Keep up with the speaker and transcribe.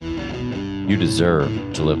You deserve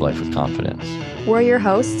to live life with confidence. We're your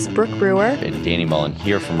hosts, Brooke Brewer and Danny Mullen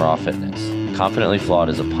here from Raw Fitness. Confidently Flawed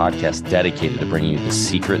is a podcast dedicated to bringing you the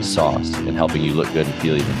secret sauce and helping you look good and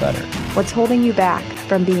feel even better. What's holding you back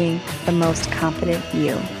from being the most confident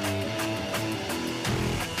you?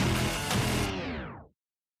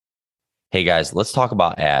 Hey guys, let's talk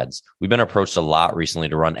about ads. We've been approached a lot recently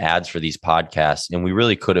to run ads for these podcasts, and we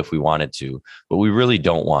really could if we wanted to, but we really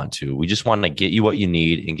don't want to. We just want to get you what you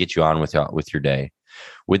need and get you on with your day.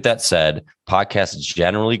 With that said, podcasts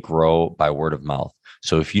generally grow by word of mouth.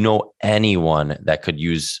 So if you know anyone that could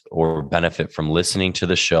use or benefit from listening to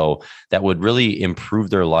the show that would really improve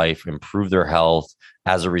their life, improve their health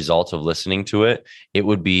as a result of listening to it, it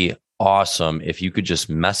would be awesome if you could just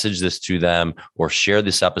message this to them or share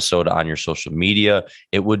this episode on your social media.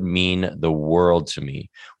 It would mean the world to me.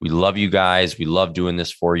 We love you guys. We love doing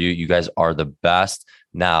this for you. You guys are the best.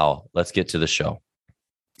 Now, let's get to the show.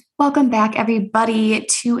 Welcome back, everybody,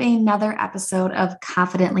 to another episode of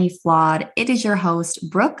Confidently Flawed. It is your host,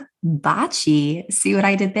 Brooke Bacci. See what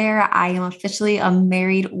I did there? I am officially a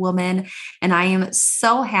married woman, and I am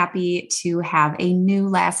so happy to have a new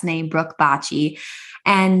last name, Brooke Bacci.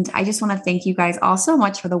 And I just want to thank you guys all so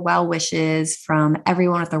much for the well wishes from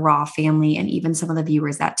everyone at the Raw family and even some of the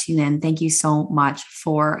viewers that tune in. Thank you so much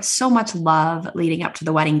for so much love leading up to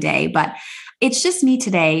the wedding day. But it's just me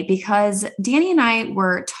today because Danny and I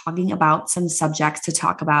were talking about some subjects to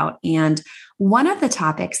talk about. And one of the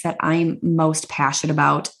topics that I'm most passionate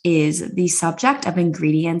about is the subject of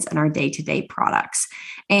ingredients in our day-to-day products.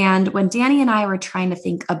 And when Danny and I were trying to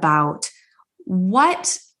think about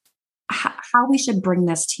how we should bring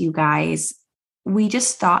this to you guys, we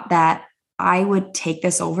just thought that I would take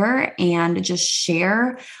this over and just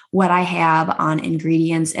share what I have on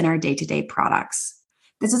ingredients in our day-to-day products.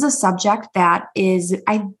 This is a subject that is,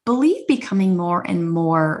 I believe, becoming more and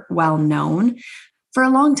more well-known. For a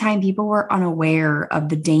long time, people were unaware of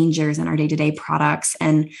the dangers in our day-to-day products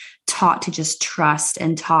and taught to just trust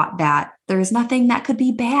and taught that there's nothing that could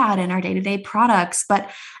be bad in our day-to-day products. But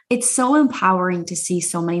it's so empowering to see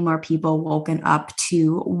so many more people woken up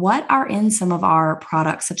to what are in some of our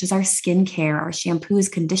products, such as our skincare, our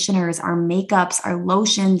shampoos, conditioners, our makeups, our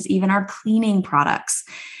lotions, even our cleaning products.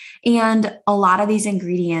 And a lot of these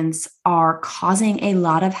ingredients are causing a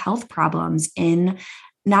lot of health problems in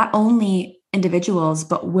not only individuals,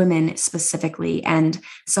 but women specifically. And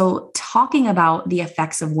so talking about the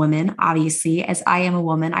effects of women, obviously, as I am a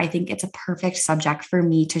woman, I think it's a perfect subject for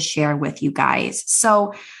me to share with you guys.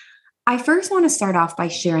 So I first want to start off by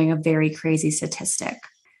sharing a very crazy statistic.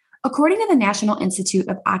 According to the National Institute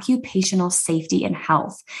of Occupational Safety and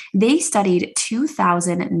Health, they studied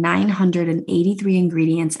 2,983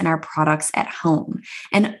 ingredients in our products at home.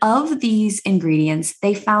 And of these ingredients,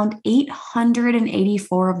 they found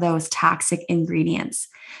 884 of those toxic ingredients.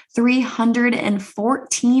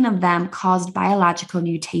 314 of them caused biological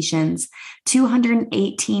mutations,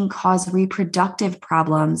 218 caused reproductive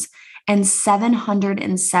problems, and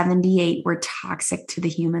 778 were toxic to the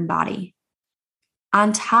human body.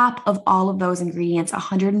 On top of all of those ingredients,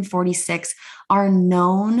 146 are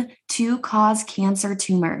known to cause cancer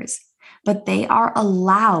tumors, but they are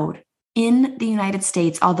allowed in the United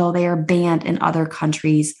States, although they are banned in other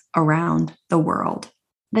countries around the world.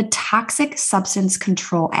 The Toxic Substance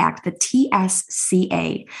Control Act, the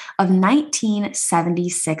TSCA of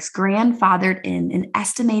 1976, grandfathered in an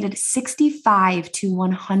estimated 65 to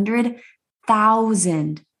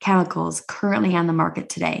 100,000 chemicals currently on the market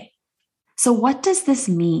today. So what does this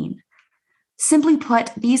mean? Simply put,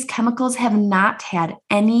 these chemicals have not had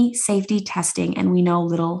any safety testing, and we know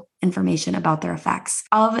little information about their effects.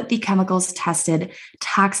 Of the chemicals tested,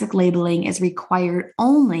 toxic labeling is required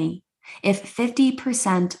only if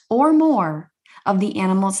 50% or more of the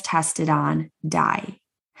animals tested on die.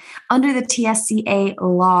 Under the TSCA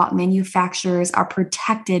law, manufacturers are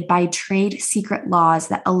protected by trade secret laws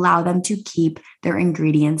that allow them to keep their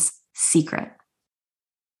ingredients secret.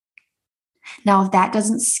 Now, if that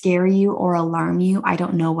doesn't scare you or alarm you, I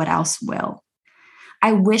don't know what else will.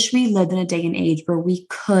 I wish we lived in a day and age where we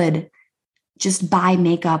could just buy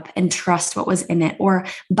makeup and trust what was in it, or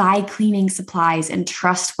buy cleaning supplies and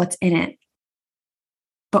trust what's in it.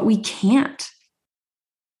 But we can't,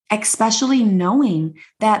 especially knowing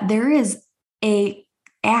that there is an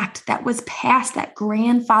act that was passed that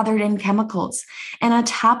grandfathered in chemicals. And on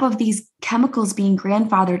top of these chemicals being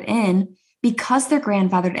grandfathered in, because they're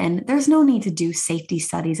grandfathered in, there's no need to do safety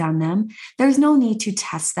studies on them. There's no need to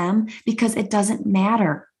test them because it doesn't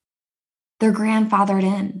matter. They're grandfathered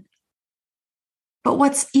in. But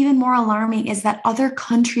what's even more alarming is that other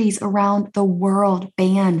countries around the world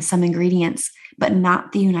ban some ingredients but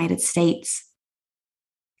not the United States.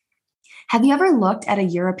 Have you ever looked at a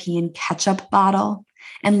European ketchup bottle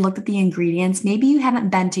and looked at the ingredients? Maybe you haven't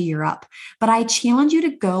been to Europe, but I challenge you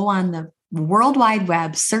to go on the World Wide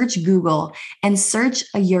Web, search Google, and search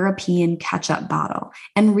a European ketchup bottle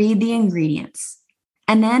and read the ingredients.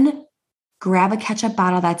 And then grab a ketchup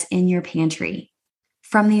bottle that's in your pantry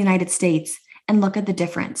from the United States and look at the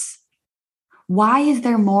difference. Why is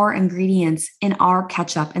there more ingredients in our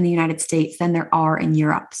ketchup in the United States than there are in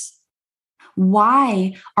Europe's?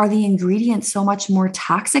 Why are the ingredients so much more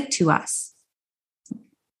toxic to us?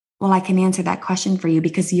 Well, I can answer that question for you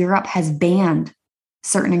because Europe has banned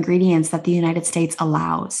certain ingredients that the United States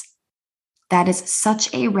allows. That is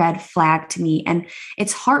such a red flag to me. And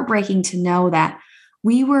it's heartbreaking to know that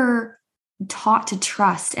we were taught to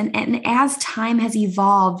trust. And as time has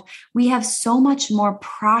evolved, we have so much more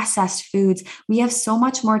processed foods. We have so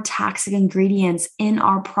much more toxic ingredients in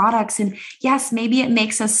our products. And yes, maybe it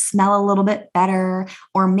makes us smell a little bit better,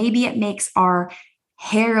 or maybe it makes our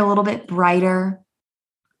hair a little bit brighter.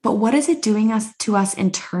 But what is it doing to us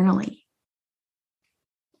internally?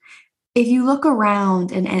 If you look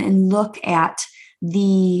around and look at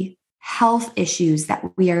the health issues that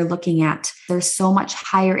we are looking at, there's so much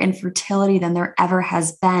higher infertility than there ever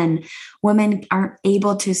has been. Women aren't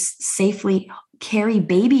able to safely carry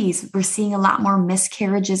babies. We're seeing a lot more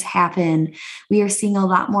miscarriages happen. We are seeing a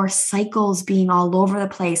lot more cycles being all over the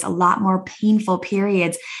place, a lot more painful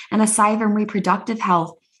periods. And aside from reproductive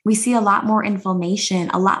health, we see a lot more inflammation,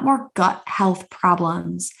 a lot more gut health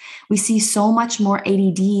problems. We see so much more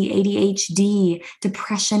ADD, ADHD,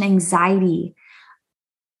 depression, anxiety,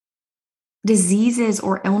 diseases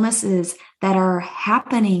or illnesses that are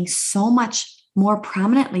happening so much more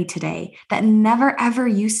prominently today that never ever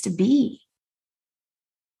used to be.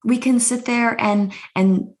 We can sit there and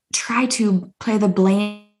try to play the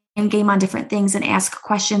blame game on different things and ask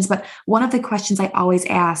questions. But one of the questions I always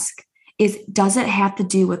ask is, does it have to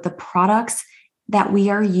do with the products that we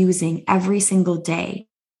are using every single day?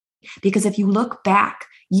 Because if you look back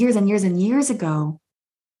years and years and years ago,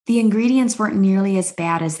 the ingredients weren't nearly as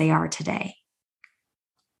bad as they are today.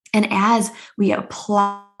 And as we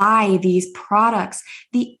apply these products,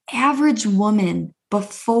 the average woman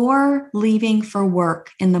before leaving for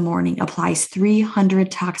work in the morning applies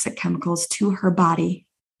 300 toxic chemicals to her body.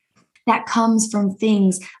 That comes from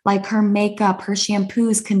things like her makeup, her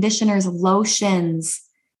shampoos, conditioners, lotions,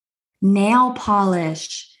 nail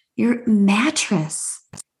polish, your mattress,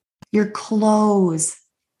 your clothes,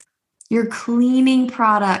 your cleaning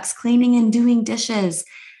products, cleaning and doing dishes.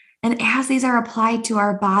 And as these are applied to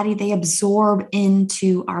our body, they absorb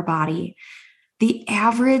into our body. The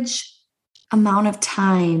average amount of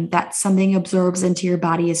time that something absorbs into your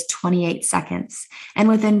body is 28 seconds. And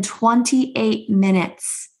within 28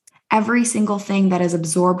 minutes, every single thing that is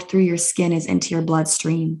absorbed through your skin is into your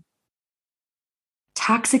bloodstream.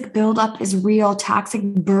 Toxic buildup is real. Toxic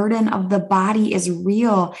burden of the body is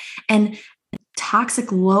real. And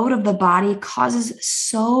toxic load of the body causes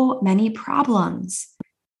so many problems.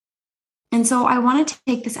 And so I want to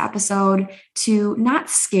take this episode to not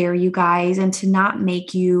scare you guys and to not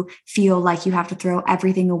make you feel like you have to throw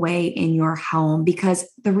everything away in your home, because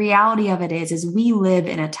the reality of it is we live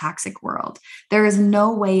in a toxic world. There is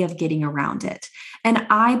no way of getting around it. And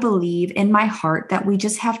I believe in my heart that we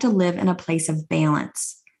just have to live in a place of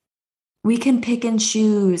balance. We can pick and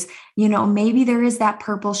choose. Maybe there is that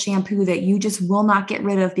purple shampoo that you just will not get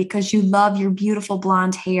rid of because you love your beautiful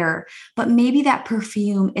blonde hair, but maybe that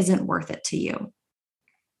perfume isn't worth it to you.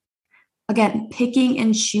 Again, picking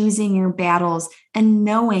and choosing your battles and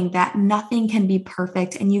knowing that nothing can be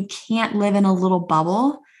perfect and you can't live in a little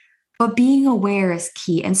bubble, but being aware is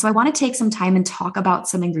key. And so I want to take some time and talk about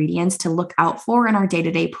some ingredients to look out for in our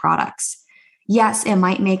day-to-day products. Yes, it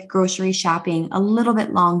might make grocery shopping a little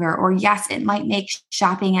bit longer, or yes, it might make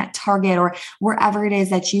shopping at Target or wherever it is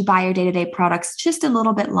that you buy your day-to-day products just a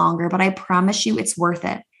little bit longer, but I promise you it's worth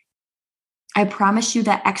it. I promise you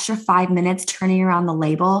that extra 5 minutes turning around the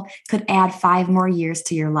label could add 5 more years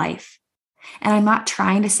to your life. And I'm not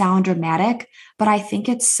trying to sound dramatic, but I think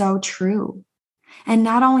it's so true. And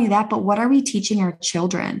not only that, but what are we teaching our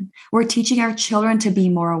children? We're teaching our children to be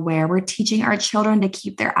more aware. We're teaching our children to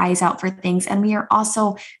keep their eyes out for things. And we are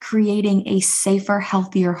also creating a safer,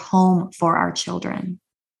 healthier home for our children.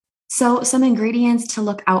 So some ingredients to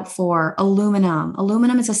look out for: aluminum.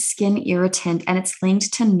 Aluminum is a skin irritant and it's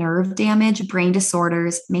linked to nerve damage, brain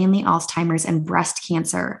disorders, mainly Alzheimer's, and breast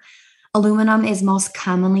cancer. Aluminum is most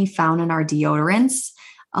commonly found in our deodorants.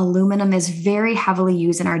 Aluminum is very heavily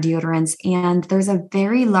used in our deodorants, and there's a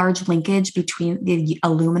very large linkage between the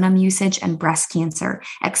aluminum usage and breast cancer,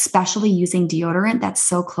 especially using deodorant that's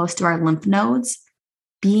so close to our lymph nodes.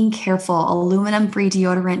 Being careful, aluminum-free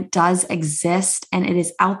deodorant does exist and it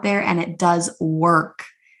is out there and it does work.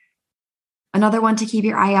 Another one to keep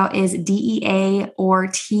your eye out is DEA or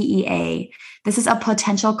TEA. This is a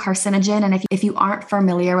potential carcinogen. And if you aren't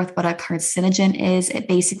familiar with what a carcinogen is, it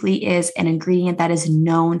basically is an ingredient that is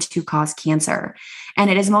known to cause cancer. And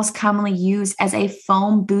it is most commonly used as a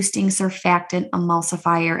foam boosting surfactant,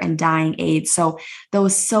 emulsifier, and dyeing aid. So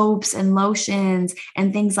those soaps and lotions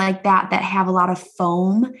and things like that have a lot of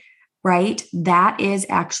foam, right? That is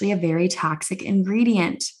actually a very toxic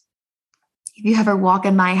ingredient. If you ever walk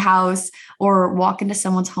in my house or walk into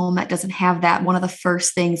someone's home that doesn't have that, one of the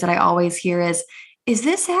first things that I always hear is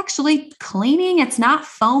this actually cleaning? It's not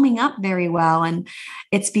foaming up very well. And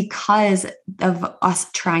it's because of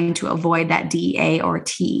us trying to avoid that DEA or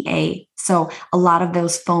TEA. So a lot of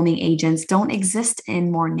those foaming agents don't exist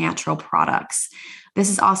in more natural products. This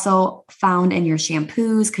is also found in your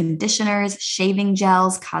shampoos, conditioners, shaving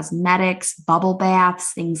gels, cosmetics, bubble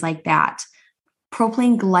baths, things like that.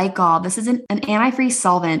 Propylene glycol. This is an antifreeze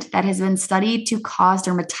solvent that has been studied to cause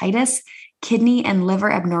dermatitis, kidney and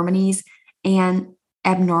liver abnormalities, and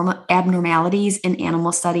abnormalities in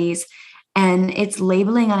animal studies. And its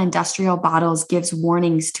labeling on industrial bottles gives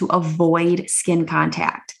warnings to avoid skin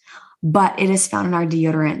contact. But it is found in our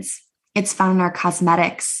deodorants. It's found in our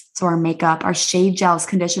cosmetics, so our makeup, our shave gels,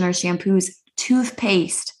 conditioners, shampoos,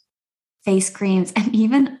 toothpaste, face creams, and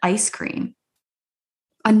even ice cream.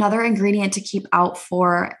 Another ingredient to keep out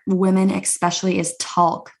for women especially is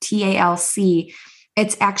talc, TALC.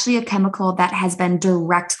 It's actually a chemical that has been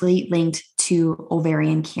directly linked to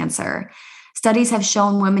ovarian cancer. Studies have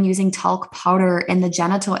shown women using talc powder in the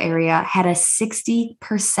genital area had a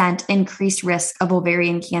 60% increased risk of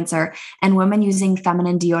ovarian cancer, and women using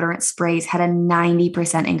feminine deodorant sprays had a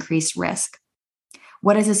 90% increased risk.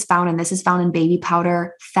 What is this found in? This is found in baby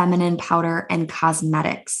powder, feminine powder, and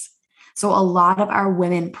cosmetics. So a lot of our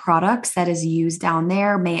women products that is used down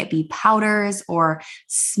there, may it be powders or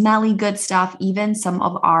smelly good stuff, even some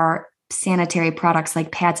of our sanitary products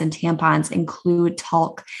like pads and tampons include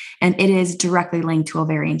talc, and it is directly linked to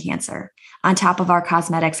ovarian cancer. On top of our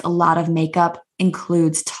cosmetics, a lot of makeup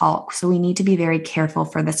includes talc. So we need to be very careful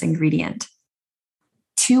for this ingredient.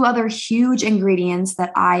 Two other huge ingredients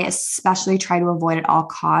that I especially try to avoid at all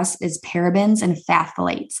costs is parabens and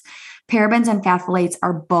phthalates. Parabens and phthalates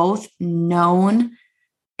are both known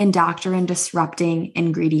endocrine disrupting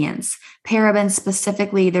ingredients. Parabens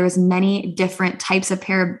specifically, there's many different types of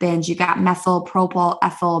parabens. You got methyl, propyl,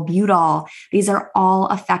 ethyl, butol. These are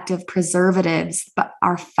all effective preservatives, but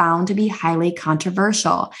are found to be highly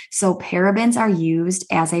controversial. So parabens are used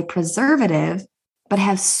as a preservative, but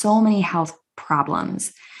have so many health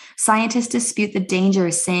problems. Scientists dispute the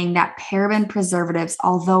dangers, saying that paraben preservatives,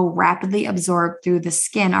 although rapidly absorbed through the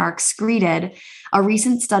skin, are excreted. A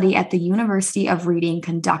recent study at the University of Reading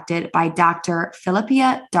conducted by Dr.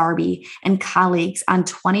 Philippa Darby and colleagues on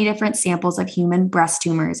 20 different samples of human breast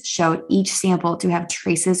tumors showed each sample to have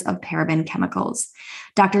traces of paraben chemicals.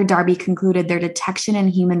 Dr. Darby concluded their detection in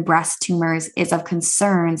human breast tumors is of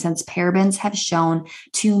concern since parabens have shown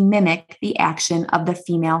to mimic the action of the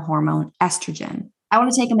female hormone estrogen. I want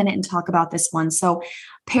to take a minute and talk about this one. So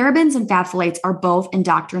parabens and phthalates are both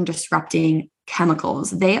endocrine disrupting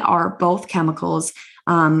chemicals. They are both chemicals,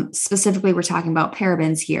 specifically we're talking about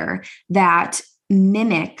parabens here, that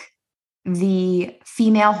mimic the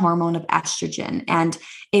female hormone of estrogen. And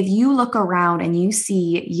if you look around and you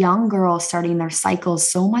see young girls starting their cycles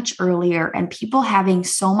so much earlier and people having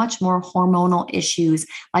so much more hormonal issues,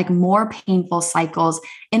 like more painful cycles,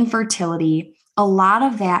 infertility, a lot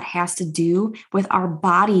of that has to do with our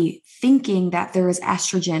body thinking that there is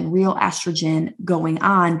estrogen, real estrogen going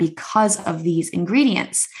on because of these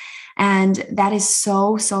ingredients. And that is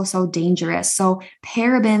so dangerous. So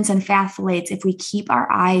parabens and phthalates, if we keep our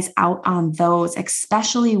eyes out on those,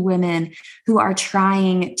 especially women who are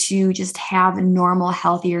trying to just have normal,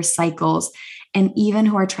 healthier cycles, and even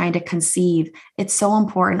who are trying to conceive, it's so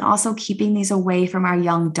important. Also, keeping these away from our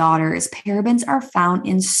young daughters. Parabens are found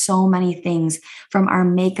in so many things, from our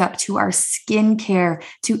makeup to our skincare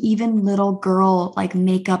to even little girl like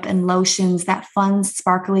makeup and lotions, that fun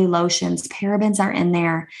sparkly lotions. Parabens are in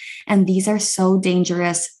there. And these are so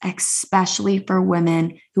dangerous, especially for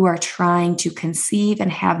women who are trying to conceive and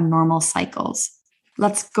have normal cycles.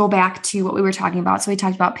 Let's go back to what we were talking about. So we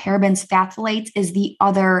talked about parabens. Phthalates is the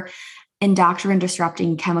other endocrine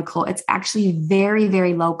disrupting chemical. It's actually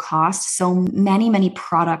very low cost. So many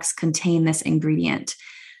products contain this ingredient.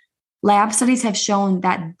 Lab studies have shown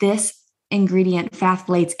that this ingredient,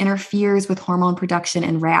 phthalates, interferes with hormone production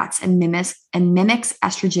in rats and mimics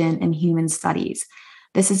estrogen in human studies.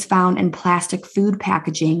 This is found in plastic food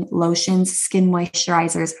packaging, lotions, skin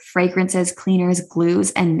moisturizers, fragrances, cleaners,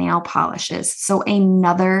 glues, and nail polishes. So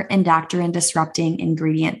another endocrine disrupting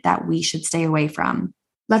ingredient that we should stay away from.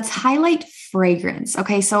 Let's highlight fragrance.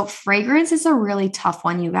 Okay, so fragrance is a really tough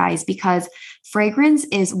one, you guys, because fragrance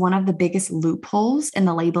is one of the biggest loopholes in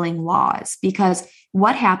the labeling laws. Because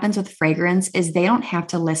what happens with fragrance is they don't have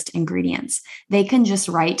to list ingredients. They can just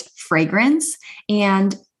write fragrance,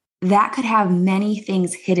 and that could have many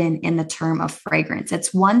things hidden in the term of fragrance.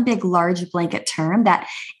 It's one big, large blanket term that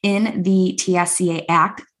in the TSCA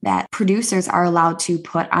Act that producers are allowed to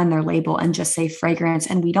put on their label and just say fragrance,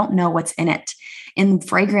 and we don't know what's in it. In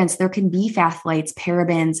fragrance, there can be phthalates,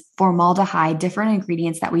 parabens, formaldehyde, different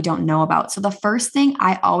ingredients that we don't know about. So the first thing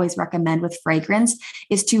I always recommend with fragrance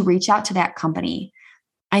is to reach out to that company.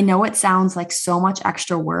 I know it sounds like so much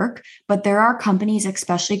extra work, but there are companies,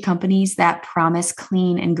 especially companies that promise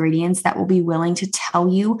clean ingredients, that will be willing to tell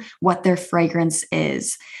you what their fragrance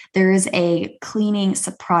is. There is a cleaning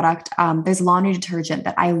product. There's laundry detergent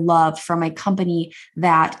that I love from a company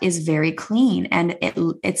that is very clean, and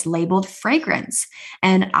it's labeled fragrance.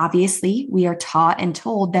 And obviously, we are taught and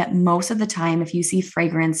told that most of the time, if you see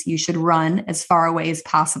fragrance, you should run as far away as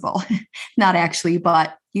possible. Not actually,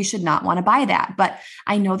 but you should not want to buy that. But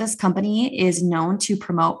I know this company is known to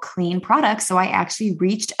promote clean products. So I actually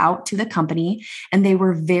reached out to the company, and they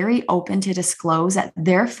were very open to disclose that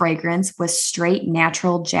their fragrance was straight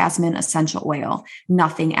natural jasmine essential oil,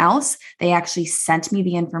 nothing else. They actually sent me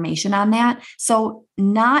the information on that. So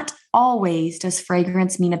not always does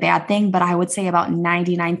fragrance mean a bad thing, but I would say about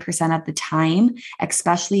 99% of the time,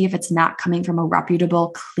 especially if it's not coming from a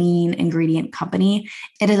reputable, clean ingredient company,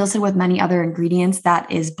 it is listed with many other ingredients that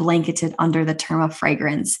is blanketed under the term of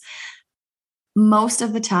fragrance. Most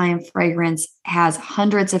of the time, fragrance has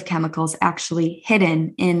hundreds of chemicals actually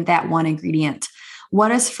hidden in that one ingredient.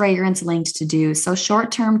 What is fragrance linked to do? So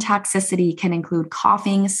short-term toxicity can include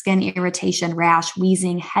coughing, skin irritation, rash,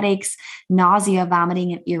 wheezing, headaches, nausea,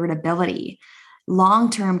 vomiting, and irritability.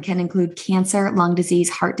 Long-term can include cancer, lung disease,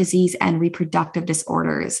 heart disease, and reproductive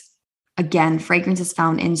disorders. Again, fragrance is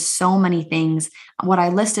found in so many things. What I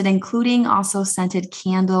listed, including also scented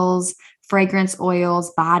candles, fragrance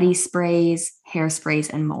oils, body sprays, hairsprays,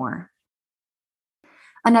 and more.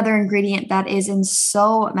 Another ingredient that is in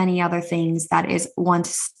so many other things that is one to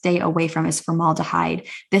stay away from is formaldehyde.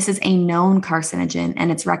 This is a known carcinogen,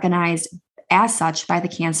 and it's recognized as such by the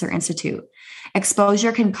Cancer Institute.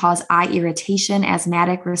 Exposure can cause eye irritation,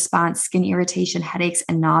 asthmatic response, skin irritation, headaches,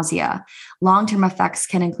 and nausea. Long-term effects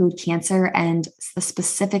can include cancer and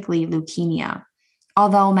specifically leukemia.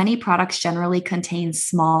 Although many products generally contain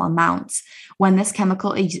small amounts, when this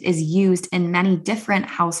chemical is used in many different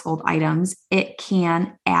household items, it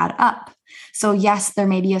can add up. So yes, there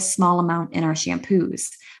may be a small amount in our shampoos,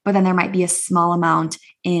 but then there might be a small amount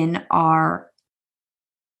in our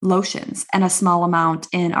lotions, and a small amount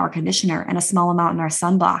in our conditioner, and a small amount in our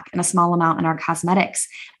sunblock, and a small amount in our cosmetics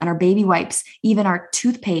and our baby wipes, even our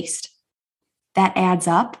toothpaste. That adds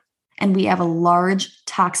up. And we have a large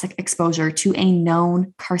toxic exposure to a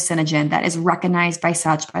known carcinogen that is recognized by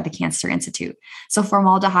such by the Cancer Institute. So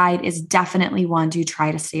formaldehyde is definitely one to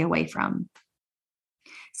try to stay away from.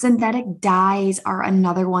 Synthetic dyes are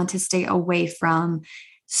another one to stay away from.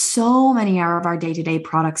 So many of our day-to-day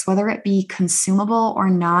products, whether it be consumable or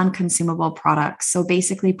non-consumable products, so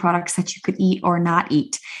basically products that you could eat or not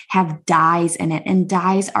eat, have dyes in it. And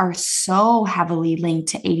dyes are so heavily linked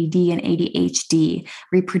to ADD and ADHD,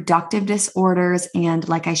 reproductive disorders, and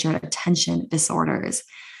like I shared, attention disorders.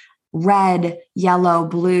 Red, yellow,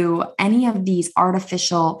 blue, any of these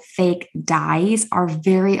artificial fake dyes are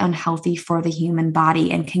very unhealthy for the human body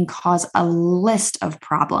and can cause a list of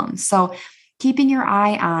problems. So keeping your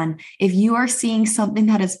eye on, if you are seeing something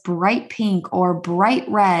that is bright pink or bright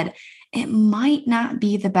red, it might not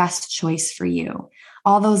be the best choice for you.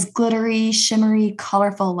 All those glittery, shimmery,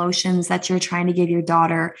 colorful lotions that you're trying to give your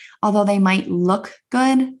daughter, although they might look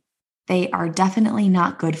good, they are definitely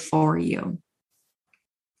not good for you.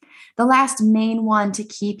 The last main one to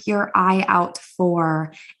keep your eye out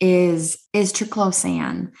for is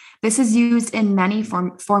triclosan. This is used in many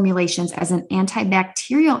formulations as an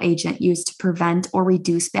antibacterial agent used to prevent or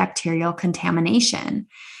reduce bacterial contamination.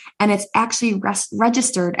 And it's actually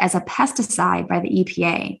registered as a pesticide by the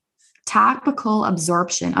EPA. Topical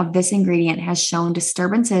absorption of this ingredient has shown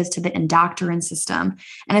disturbances to the endocrine system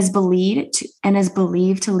and is believed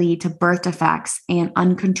to lead to birth defects and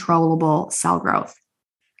uncontrollable cell growth.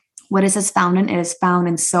 What is this found in? It is found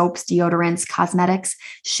in soaps, deodorants, cosmetics,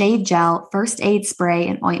 shave gel, first aid spray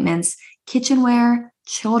and ointments, kitchenware,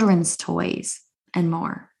 children's toys, and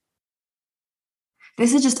more.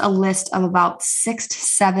 This is just a list of about 6 to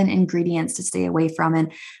 7 ingredients to stay away from.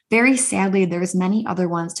 And very sadly, there's many other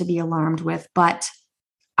ones to be alarmed with, but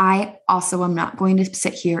I also am not going to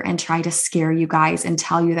sit here and try to scare you guys and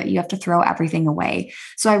tell you that you have to throw everything away.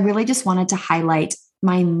 So I really just wanted to highlight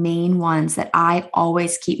my main ones that I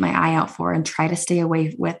always keep my eye out for and try to stay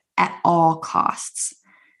away with at all costs.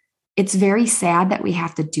 It's very sad that we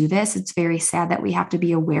have to do this. It's very sad that we have to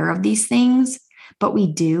be aware of these things, but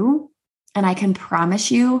we do. And I can promise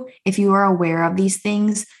you, if you are aware of these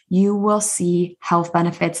things, you will see health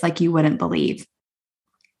benefits like you wouldn't believe.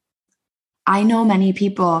 I know many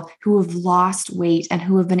people who have lost weight and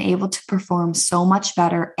who have been able to perform so much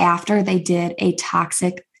better after they did a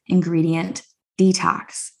toxic ingredient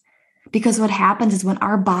detox. Because what happens is when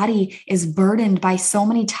our body is burdened by so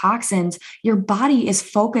many toxins, your body is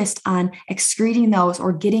focused on excreting those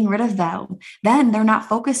or getting rid of them. Then they're not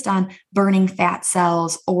focused on burning fat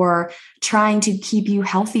cells or trying to keep you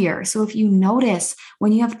healthier. So if you notice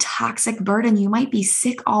when you have toxic burden, you might be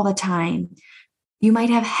sick all the time. You might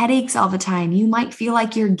have headaches all the time. You might feel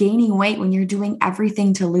like you're gaining weight when you're doing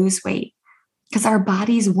everything to lose weight. Because our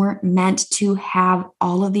bodies weren't meant to have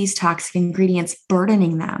all of these toxic ingredients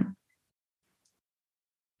burdening them.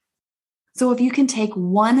 So if you can take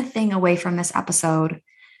one thing away from this episode,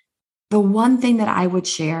 the one thing that I would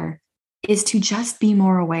share is to just be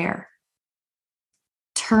more aware.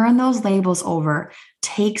 Turn those labels over,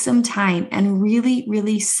 take some time and really,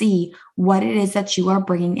 really see what it is that you are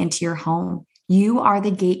bringing into your home. You are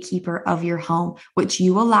the gatekeeper of your home. What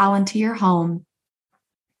you allow into your home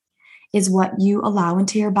is what you allow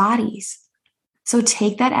into your bodies. So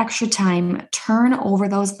take that extra time, turn over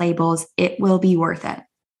those labels. It will be worth it.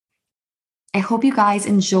 I hope you guys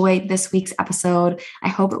enjoyed this week's episode. I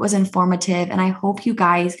hope it was informative, and I hope you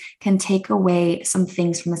guys can take away some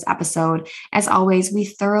things from this episode. As always, we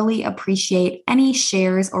thoroughly appreciate any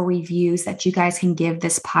shares or reviews that you guys can give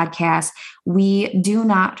this podcast. We do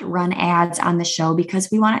not run ads on the show because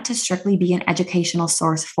we want it to strictly be an educational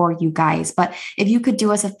source for you guys. But if you could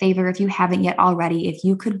do us a favor, if you haven't yet already, if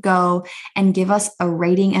you could go and give us a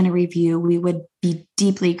rating and a review, we would be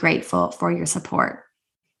deeply grateful for your support.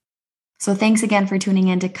 So thanks again for tuning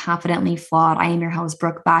in to Confidently Flawed. I am your host,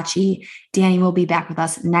 Brooke Bacci. Danny will be back with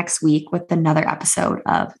us next week with another episode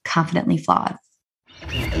of Confidently Flawed.